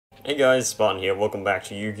Hey guys, Spartan here, welcome back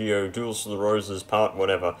to Yu-Gi-Oh! Duels for the Roses, part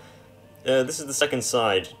whatever. This is the second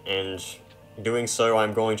side, and doing so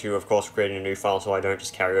I'm going to, of course, create a new file so I don't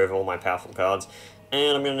just carry over all my powerful cards.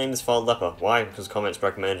 And I'm going to name this file Leper. Why? Because comments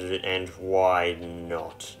recommended it, and why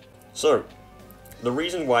not? So, the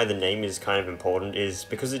reason why the name is kind of important is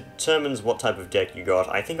because it determines what type of deck you got.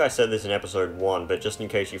 I think I said this in episode 1, but just in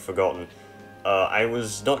case you've forgotten, I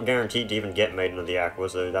was not guaranteed to even get Maiden of the Aqua,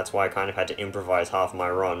 so that's why I kind of had to improvise half my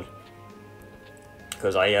run.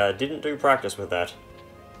 Because I didn't do practice with that.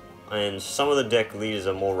 And some of the deck leaders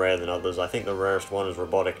are more rare than others. I think the rarest one is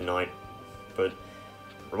Robotic Knight, but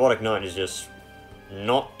Robotic Knight is just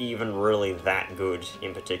not even really that good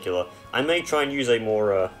in particular. I may try and use a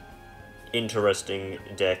more interesting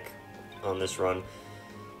deck on this run.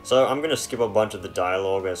 So I'm going to skip a bunch of the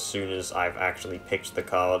dialogue as soon as I've actually picked the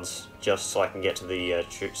cards, just so I can get to the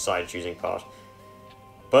side choosing part.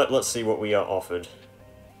 But let's see what we are offered.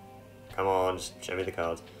 Come on, just show me the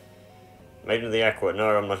cards. Maiden of the Aqua.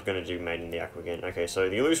 No, I'm not going to do Maiden of the Aqua again. Okay, so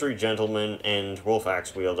the Illusory Gentleman and Wolf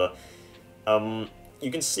Axe Wielder.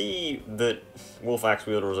 You can see that Wolf Axe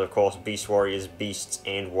Wielder is, of course, Beast Warriors, Beasts,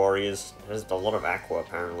 and Warriors. There's a lot of Aqua,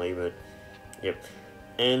 apparently, but... Yep.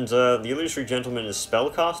 And the Illusory Gentleman is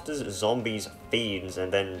Spellcasters, Zombies, Fiends,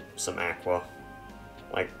 and then some Aqua.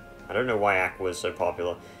 Like, I don't know why Aqua is so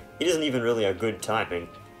popular. It isn't even really a good typing.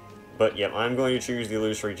 But yeah, I'm going to choose the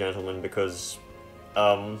Illusory Gentleman because,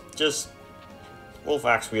 just... Wolf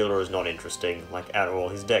Axe Wielder is not interesting, like, at all.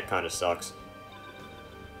 His deck kind of sucks.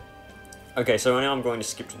 Okay, so now I'm going to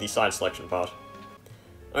skip to the side selection part.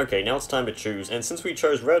 Okay, now it's time to choose, and since we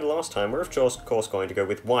chose red last time, we're of course going to go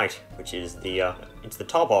with white, which is the, it's the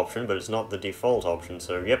top option, but it's not the default option,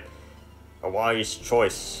 so yep. A wise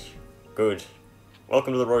choice. Good.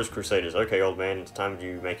 Welcome to the Rose Crusaders. Okay, old man, it's time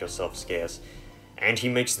to make yourself scarce. And he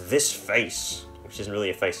makes this face, which isn't really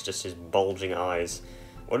a face, it's just his bulging eyes.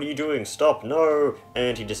 What are you doing? Stop, no!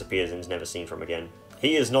 And he disappears and is never seen from again.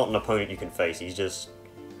 He is not an opponent you can face, he's just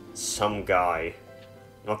some guy.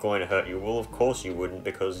 Not going to hurt you. Well, of course you wouldn't,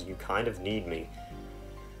 because you kind of need me.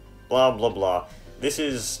 Blah, blah, blah. This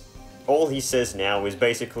is... all he says now is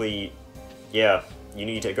basically, yeah, you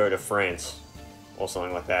need to go to France, or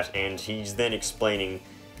something like that, and he's then explaining,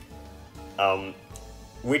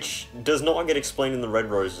 which does not get explained in the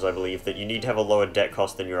Red Roses, I believe, that you need to have a lower deck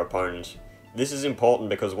cost than your opponent. This is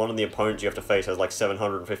important because one of the opponents you have to face has like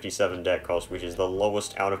 757 deck cost, which is the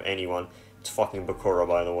lowest out of anyone. It's fucking Bakura,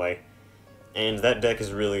 by the way. And that deck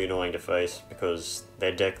is really annoying to face, because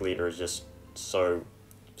their deck leader is just so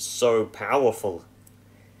powerful.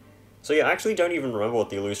 So yeah, I actually don't even remember what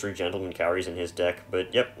the Illusory Gentleman carries in his deck,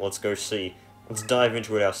 but yep, let's go see. Let's dive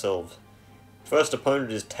into it ourselves. First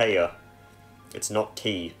opponent is Taya. It's not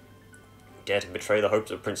T. Dare to betray the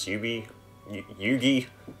hopes of Prince Yugioh? Will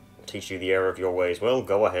teach you the error of your ways. Well,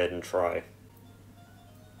 go ahead and try.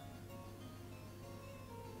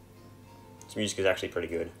 This music is actually pretty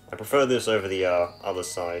good. I prefer this over the other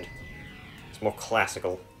side. It's more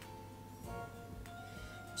classical.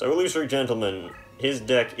 So, Illusory Gentleman, his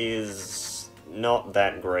deck is not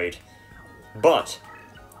that great. But,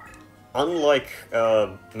 unlike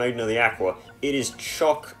Maiden of the Aqua, it is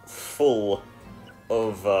chock full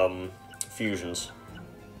of fusions.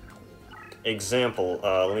 Example,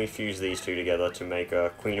 let me fuse these two together to make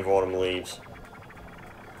Queen of Autumn Leaves.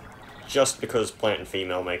 Just because Plant and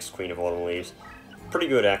Female makes Queen of Autumn Leaves. Pretty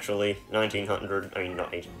good, actually. 1900, I mean,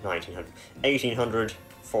 not 1900, 1800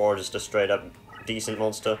 for just a straight-up decent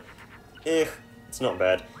monster. It's not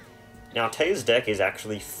bad. Now, Taya's deck is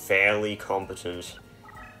actually fairly competent.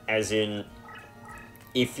 As in,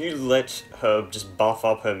 if you let her just buff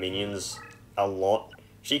up her minions a lot,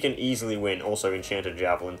 she can easily win. Also, Enchanted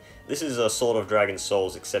Javelin. This is a Sword of Dragon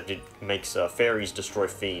Souls, except it makes fairies destroy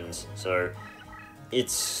fiends, so...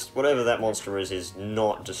 it's... whatever that monster is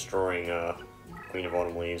not destroying Queen of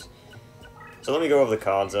Autumn Leaves. So let me go over the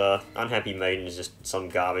cards. Unhappy Maiden is just some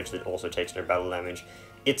garbage that also takes no battle damage.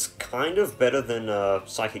 It's kind of better than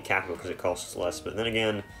Psychic Capital because it costs less, but then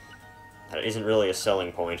again, that isn't really a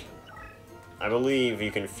selling point. I believe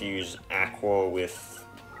you can fuse Aqua with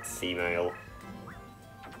Female.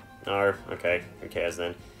 No? Okay, who cares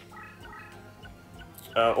then.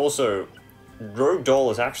 Also, Rogue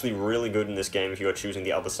Doll is actually really good in this game if you are choosing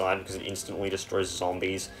the other side, because it instantly destroys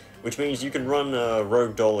zombies, which means you can run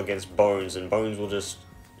Rogue Doll against Bones, and Bones will just,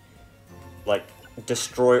 like,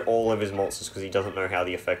 destroy all of his monsters because he doesn't know how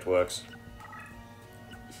the effect works.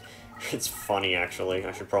 It's funny, actually.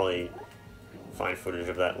 I should probably find footage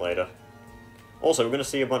of that later. Also, we're going to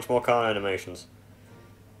see a bunch more card animations.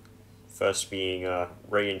 First being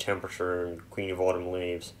Radiant Temperature and Queen of Autumn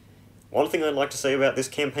Leaves. One thing I'd like to say about this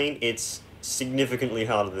campaign, it's significantly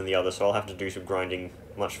harder than the other, so I'll have to do some grinding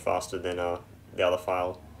much faster than the other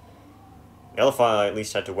file. The other file I at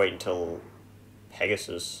least had to wait until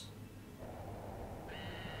Pegasus.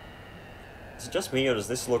 Is it just me, or does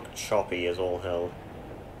this look choppy as all hell?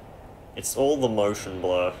 It's all the motion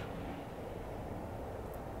blur.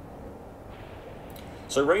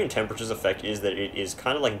 So Ray and Temperature's effect is that it is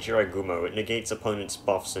kind of like Jiragumo. It negates opponents'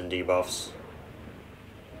 buffs and debuffs.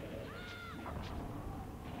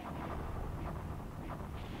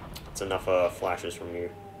 It's enough flashes from you.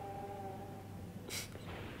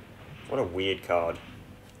 What a weird card.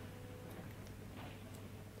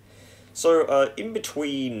 So, in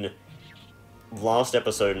between last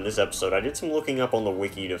episode and this episode, I did some looking up on the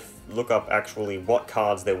wiki to look up actually what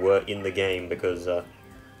cards there were in the game, because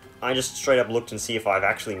I just straight up looked and see if I've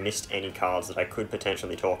actually missed any cards that I could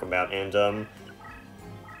potentially talk about, and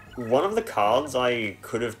one of the cards I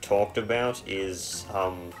could have talked about is,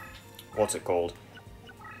 what's it called?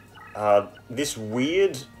 This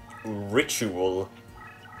weird ritual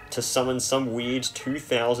to summon some weird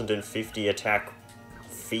 2050 attack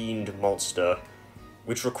fiend monster,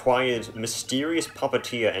 which required Mysterious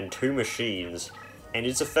Puppeteer and 2 machines, and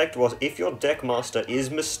its effect was, if your deck master is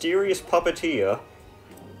Mysterious Puppeteer,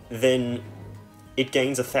 then it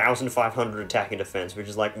gains 1,500 attack and defense, which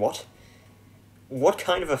is like, what? What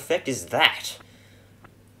kind of effect is that?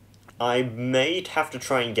 I may have to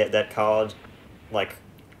try and get that card. Like,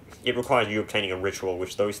 it requires you obtaining a ritual,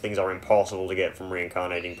 which those things are impossible to get from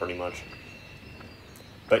reincarnating, pretty much.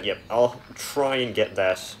 But yep, I'll try and get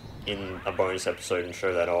that in a bonus episode and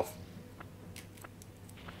show that off.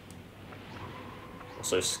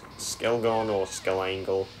 Also, Skelgon or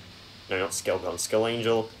Skelangel, no, not Skelgon,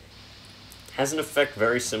 Skelangel has an effect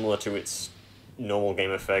very similar to its normal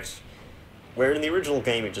game effect, where in the original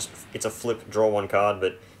game it's a flip, draw 1 card,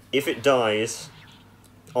 but if it dies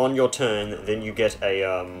on your turn, then you get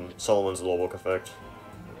a Solomon's Lawbook effect,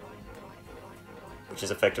 which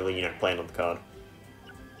is effectively, you know, playing on the card.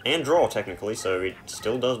 And draw, technically, so it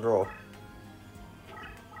still does draw.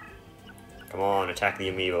 Come on, attack the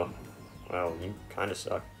amoeba. Well, you kinda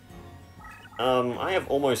suck. I have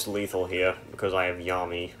almost lethal here, because I have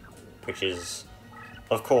Yami, which is,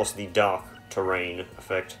 of course, the dark terrain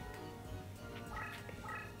effect.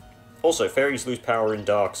 Also, fairies lose power in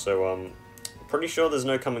dark, so, pretty sure there's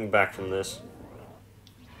no coming back from this.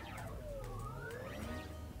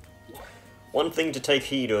 One thing to take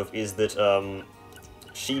heed of is that,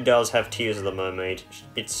 she does have Tears of the Mermaid.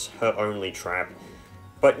 It's her only trap.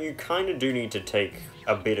 But you kinda do need to take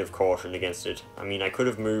a bit of caution against it. I mean, I could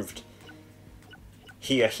have moved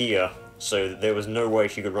here, so that there was no way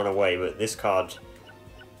she could run away, but this card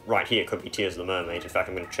right here could be Tears of the Mermaid. In fact,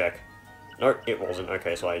 I'm gonna check. No, it wasn't.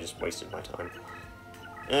 Okay, so I just wasted my time.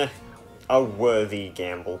 A worthy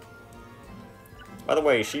gamble. By the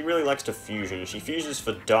way, she really likes to fusion. She fuses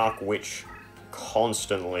for Dark Witch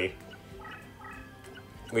constantly,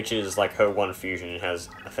 which is like her one fusion. It has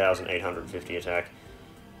 1,850 attack.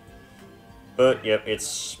 But, yep,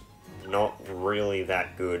 it's not really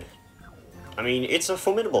that good. I mean, it's a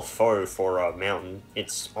formidable foe for a mountain.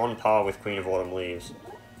 It's on par with Queen of Autumn Leaves.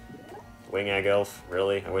 Wing Egg Elf,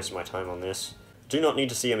 really? I wasted my time on this. Do not need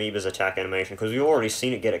to see Amoeba's attack animation, because we've already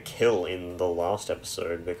seen it get a kill in the last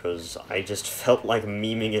episode, because I just felt like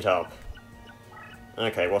memeing it up.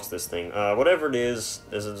 Okay, what's this thing? Whatever it is,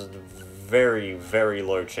 there's a very, very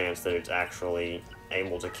low chance that it's actually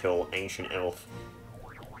able to kill Ancient Elf.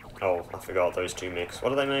 Oh, I forgot those two mix. What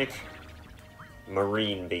do they make?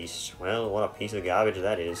 Marine Beast. Well, what a piece of garbage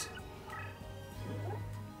that is.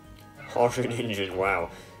 Horrid Engine, wow.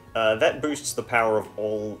 That boosts the power of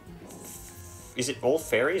all... Is it all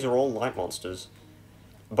fairies or all light monsters?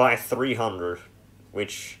 By 300,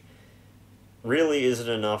 which really isn't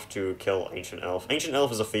enough to kill Ancient Elf. Ancient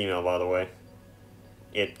Elf is a female, by the way.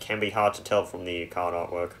 It can be hard to tell from the card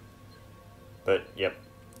artwork. But, yep.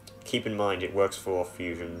 Keep in mind, it works for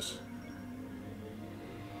fusions.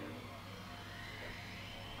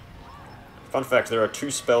 Fun fact, there are 2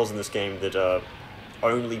 spells in this game that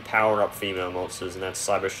only power up female monsters, and that's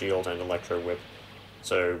Cyber Shield and Electro Whip.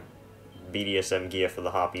 So, BDSM gear for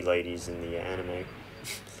the harpy ladies in the anime.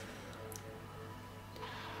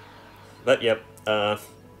 But, yep, they're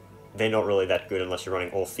not really that good unless you're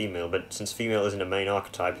running all female, but since female isn't a main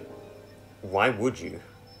archetype, why would you?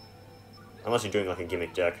 Unless you're doing like a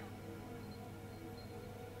gimmick deck.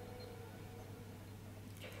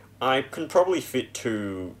 I can probably fit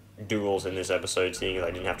 2 duels in this episode, seeing as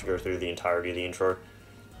I didn't have to go through the entirety of the intro.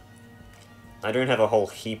 I don't have a whole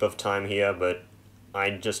heap of time here, but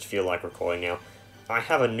I just feel like recording now. I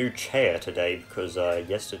have a new chair today because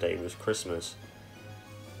yesterday was Christmas.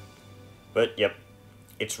 But, yep,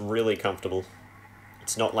 it's really comfortable.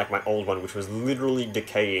 It's not like my old one, which was literally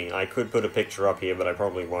decaying. I could put a picture up here, but I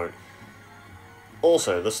probably won't.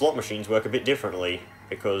 Also, the slot machines work a bit differently,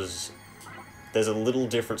 because there's a little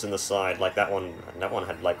difference in the side. Like, that one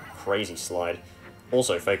had, like, crazy slide.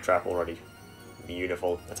 Also, fake trap already.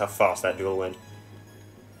 Beautiful. That's how fast that duel went.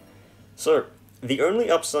 So, the only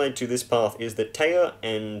upside to this path is that Taya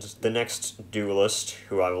and the next duelist,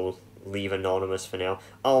 who I will leave anonymous for now,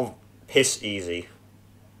 are piss easy.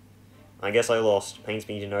 I guess I lost. Pains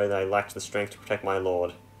me to know that I lacked the strength to protect my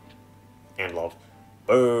lord. And love.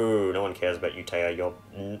 Boo! No one cares about you, Taya.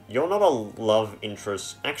 You're not a love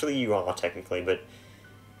interest. Actually, you are, technically, but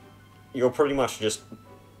you're pretty much just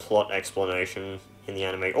plot explanation in the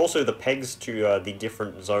anime. Also, the pegs to the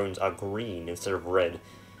different zones are green instead of red.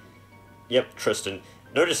 Yep, Tristan.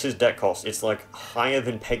 Notice his deck cost. It's like higher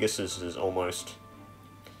than Pegasus's, almost.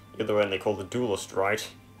 You're the one they call the duelist, right?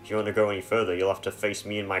 If you want to go any further, you'll have to face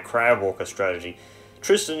me in my crab walker strategy.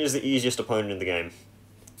 Tristan is the easiest opponent in the game.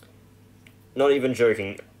 Not even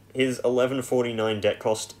joking. His 1149 deck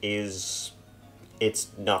cost is...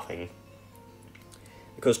 it's nothing.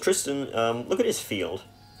 Because Tristan, look at his field.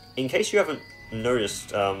 In case you haven't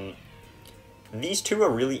noticed, these two are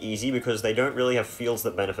really easy because they don't really have fields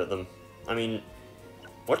that benefit them. I mean,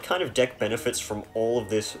 what kind of deck benefits from all of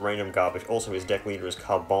this random garbage? Also, his deck leader is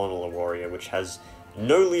Carbonal Warrior, which has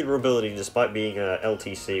no leader ability despite being a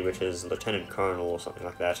LTC, which is Lieutenant Colonel or something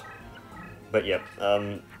like that. But yeah,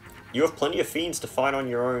 you have plenty of fiends to fight on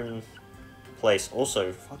your own place.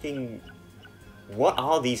 Also, fucking... what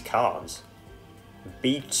are these cards?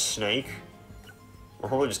 Beat Snake? We're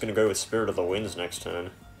probably just going to go with Spirit of the Winds next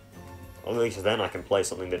turn. Or at least then I can play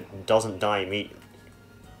something that doesn't die immediately.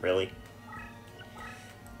 Really?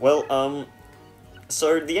 Well,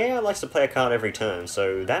 so the AI likes to play a card every turn,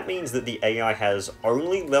 so that means that the AI has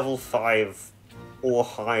only level 5 or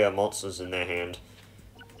higher monsters in their hand.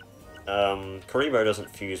 Karibo doesn't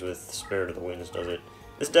fuse with Spirit of the Winds, does it?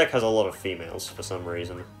 This deck has a lot of females, for some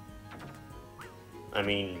reason. I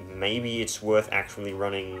mean, maybe it's worth actually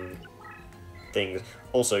running things.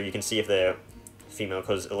 Also, you can see if they're female,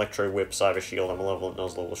 because Electro Whip, Cyber Shield, and Malevolent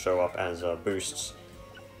Nozzle will show up as boosts.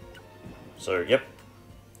 So, yep.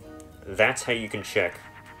 That's how you can check.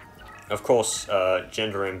 Of course,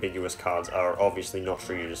 gender-ambiguous cards are obviously not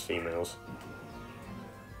treated as females.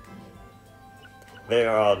 There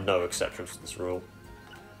are no exceptions to this rule.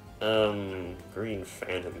 Green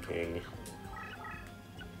Phantom King.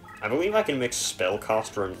 I believe I can mix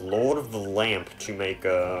Spellcaster and Lord of the Lamp to make,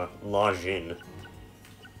 La Jin.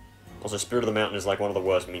 Also, Spirit of the Mountain is like one of the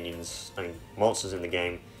worst minions, I mean, monsters in the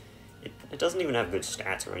game. It doesn't even have good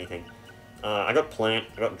stats or anything. I got Plant,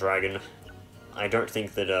 I got Dragon. I don't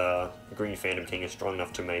think that, Green Phantom King is strong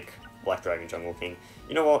enough to make Black Dragon Jungle King.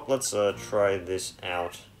 You know what, let's, try this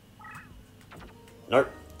out. Nope,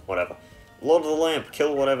 whatever. Lord of the Lamp,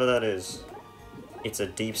 kill whatever that is. It's a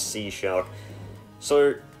deep sea shark.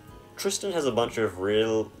 So, Tristan has a bunch of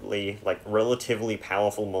really, like, relatively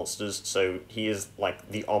powerful monsters, so he is, like,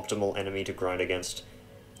 the optimal enemy to grind against.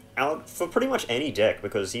 Out for pretty much any deck,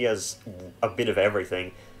 because he has a bit of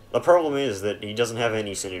everything. The problem is that he doesn't have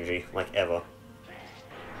any synergy, like, ever.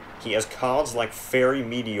 He has cards like Fairy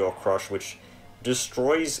Meteor Crush, which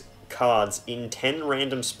destroys cards in 10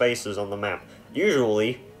 random spaces on the map.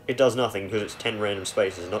 Usually, it does nothing, because it's 10 random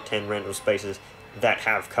spaces, not 10 random spaces that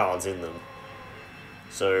have cards in them.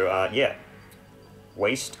 So, yeah.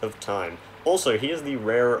 Waste of time. Also, here's the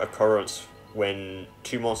rare occurrence when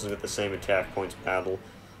two monsters with the same attack points battle.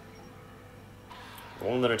 The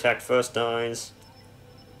one that attacked first dies.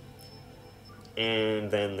 And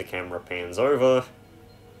then the camera pans over.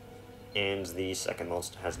 And the second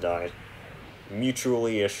monster has died.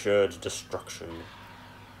 Mutually assured destruction.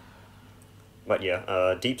 But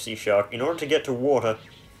yeah, Deep Sea Shark, in order to get to water,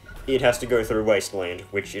 it has to go through Wasteland,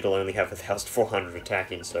 which it'll only have 1,400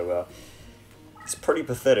 attack in, so, it's pretty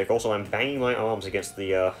pathetic. Also, I'm banging my arms against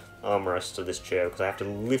the, armrests of this chair, because I have to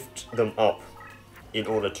lift them up in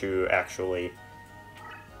order to actually...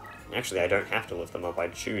 Actually, I don't have to lift them up, I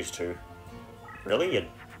choose to. Really?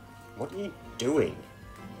 What are you doing?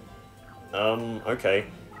 Okay.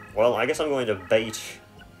 Well, I guess I'm going to bait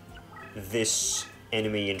this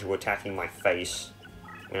enemy into attacking my face.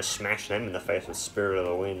 I'm going to smash them in the face with Spirit of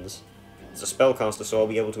the Winds. It's a spellcaster, so I'll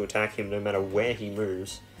be able to attack him no matter where he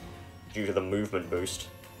moves, due to the movement boost.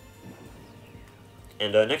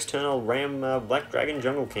 And next turn I'll ram Black Dragon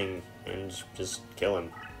Jungle King, and just kill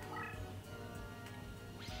him.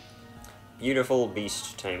 Beautiful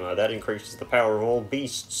Beast Tamer. That increases the power of all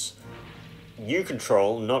beasts. You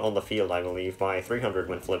control, not on the field, I believe, by 300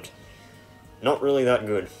 when flipped. Not really that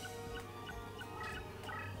good.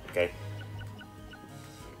 Okay.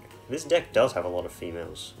 This deck does have a lot of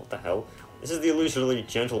females. What the hell? This is the Illusory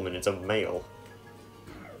Gentleman, it's a male.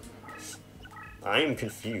 I am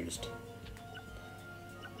confused.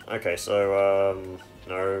 Okay, so,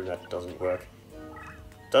 no, that doesn't work.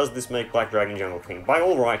 Does this make Black Dragon Jungle Queen? By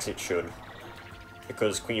all rights, it should.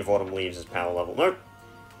 Because Queen of Autumn Leaves is power level. Nope.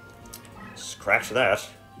 Scratch that.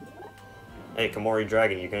 Hey, Komori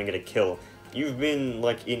Dragon, you're gonna get a kill. You've been,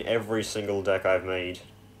 like, in every single deck I've made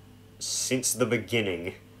since the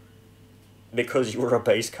beginning. Because you were a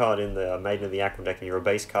base card in the Maiden of the Aqua deck, and you're a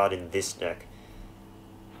base card in this deck.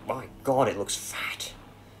 My god, it looks fat.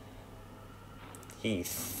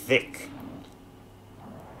 He's thick.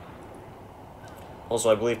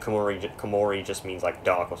 Also, I believe Komori just means, like,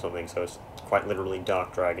 dark or something, so it's quite literally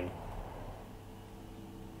Dark Dragon.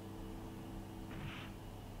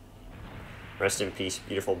 Rest in peace,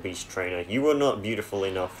 beautiful beast trainer. You were not beautiful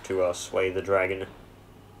enough to sway the dragon.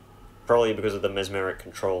 Probably because of the mesmeric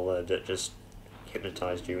control that just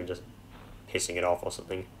hypnotized you and just pissing it off or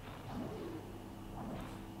something.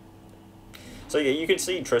 So yeah, you can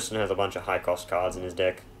see Tristan has a bunch of high-cost cards in his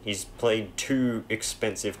deck. He's played 2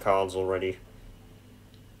 expensive cards already.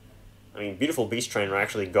 I mean, Beautiful Beast Trainer I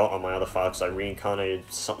actually got on my other file because I reincarnated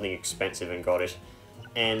something expensive and got it.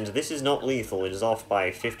 And this is not lethal, it is off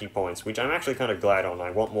by 50 points, which I'm actually kind of glad on.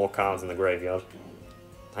 I want more cards in the graveyard.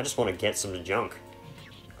 I just want to get some junk.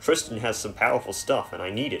 Tristan has some powerful stuff, and I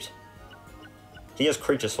need it. He has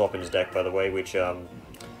Creature Swap in his deck, by the way, which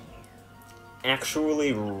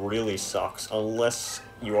actually really sucks, unless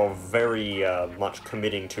you are very much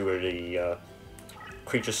committing to the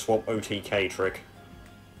Creature Swap OTK trick.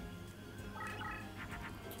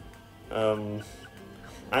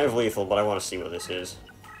 I have lethal, but I want to see what this is.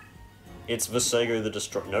 It's Visego the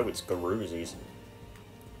Destroyer. No, it's Garuzi's.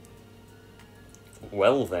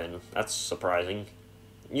 Well then, that's surprising.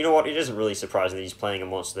 You know what, it isn't really surprising that he's playing a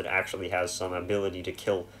monster that actually has some ability to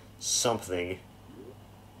kill something.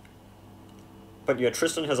 But yeah,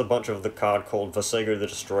 Tristan has a bunch of the card called Visego the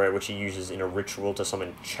Destroyer, which he uses in a ritual to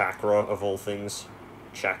summon Chakra, of all things.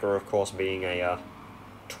 Chakra, of course, being a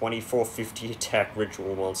 2450 attack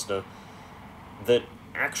ritual monster that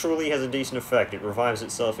actually has a decent effect. It revives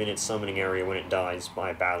itself in its summoning area when it dies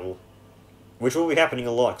by battle, which will be happening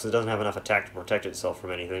a lot because it doesn't have enough attack to protect itself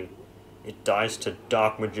from anything. It dies to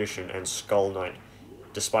Dark Magician and Skull Knight,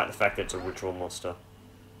 despite the fact that it's a ritual monster.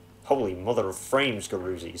 Holy mother of frames,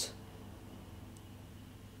 Garuzi's.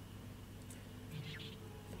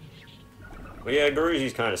 But yeah,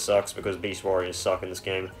 Garuzi's kind of sucks because Beast Warriors suck in this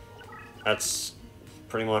game. That's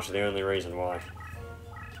pretty much the only reason why.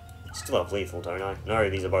 Still have lethal, don't I? No,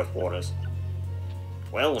 these are both waters.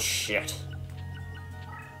 Well, shit.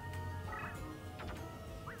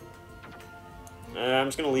 I'm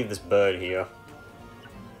just gonna leave this bird here.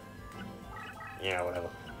 Yeah, whatever.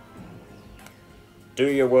 Do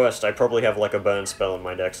your worst. I probably have like a burn spell in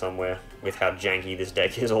my deck somewhere, with how janky this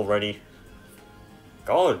deck is already.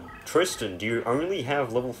 God, Tristan, do you only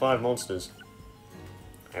have level 5 monsters?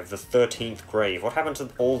 I have the 13th grave. What happened to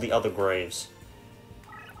all the other graves?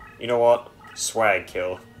 You know what? Swag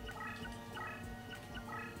kill.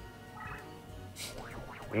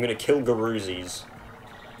 I'm gonna kill Garuzi's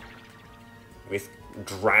with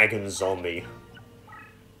Dragon Zombie.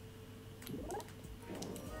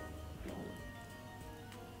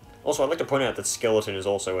 Also, I'd like to point out that Skeleton is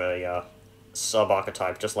also a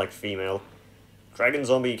sub-archetype, just like Female. Dragon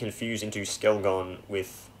Zombie can fuse into Skelgon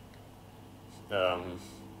with,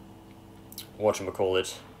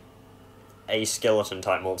 whatchamacallit, a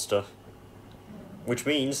skeleton-type monster. Which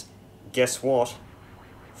means, guess what?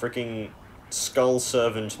 Freaking Skull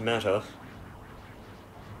Servant meta.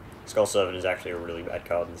 Skull Servant is actually a really bad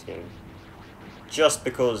card in this game. Just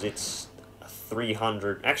because it's a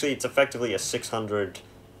 300... Actually, it's effectively a 600,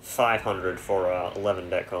 500 for 11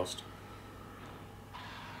 deck cost.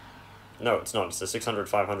 No, it's not. It's a 600,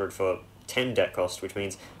 500 for 10 deck cost, which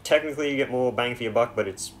means technically you get more bang for your buck, but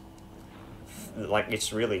it's... like,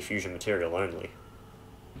 it's really fusion material only.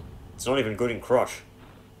 It's not even good in Crush.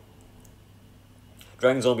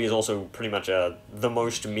 Dragon Zombie is also pretty much the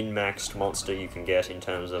most min-maxed monster you can get in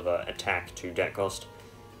terms of attack to deck cost.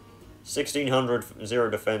 1600 0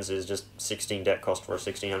 defense is just 16 deck cost for a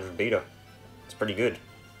 1600 beta. It's pretty good.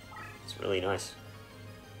 It's really nice.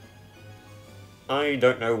 I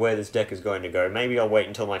don't know where this deck is going to go. Maybe I'll wait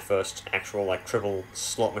until my first actual, like, triple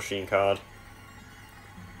slot machine card.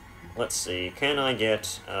 Let's see, can I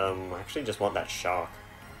get, I actually just want that shark.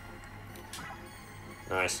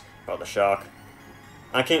 Nice, got the shark.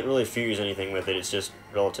 I can't really fuse anything with it, it's just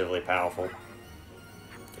relatively powerful.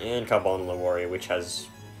 And Carbonala Warrior, which has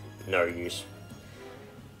no use.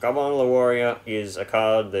 Carbonala Warrior is a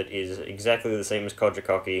card that is exactly the same as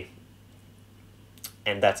Kojakoki,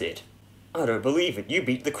 and that's it. I don't believe it, you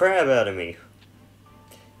beat the crap out of me!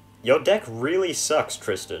 Your deck really sucks,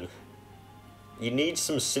 Tristan. You need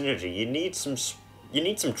some synergy, you need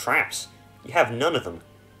some traps. You have none of them.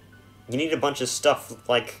 You need a bunch of stuff,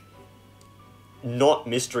 like, not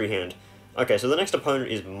Mystery Hand. Okay, so the next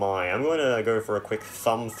opponent is Mai. I'm going to go for a quick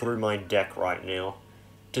thumb through my deck right now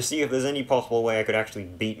to see if there's any possible way I could actually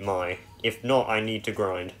beat Mai. If not, I need to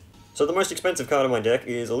grind. So the most expensive card in my deck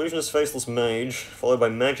is Illusionist Faceless Mage, followed by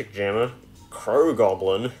Magic Jammer, Crow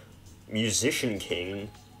Goblin, Musician King,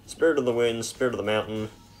 Spirit of the Wind, Spirit of the Mountain,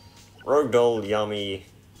 Rogue Doll, Yami,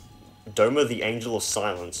 Doma the Angel of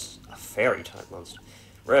Silence, a fairy type monster,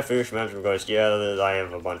 Rare Fish, Magical Ghost. Yeah, I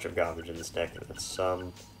have a bunch of garbage in this deck. It's,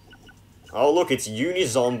 oh look, it's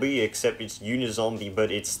Unizombie, except it's Unizombie,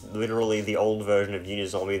 but it's literally the old version of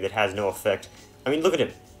Unizombie that has no effect. I mean, look at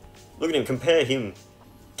him. Look at him, compare him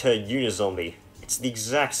to Unizombie. It's the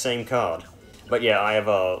exact same card. But yeah, I have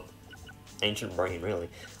a Ancient Brain, really.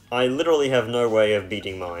 I literally have no way of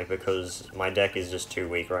beating Mai, because my deck is just too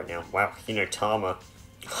weak right now. Wow, Tama,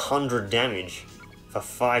 100 damage for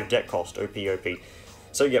 5 deck cost, OP.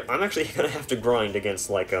 So yeah, I'm actually gonna have to grind against,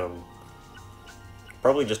 like,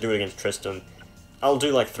 probably just do it against Tristan. I'll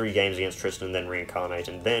do, like, 3 games against Tristan, then reincarnate,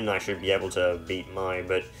 and then I should be able to beat Mai,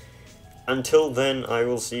 but until then, I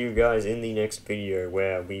will see you guys in the next video,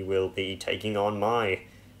 where we will be taking on Mai,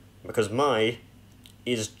 because Mai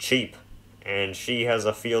is cheap. And she has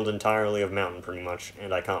a field entirely of Mountain, pretty much,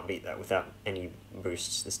 and I can't beat that without any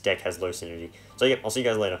boosts. This deck has low synergy. So yep, I'll see you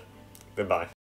guys later. Goodbye.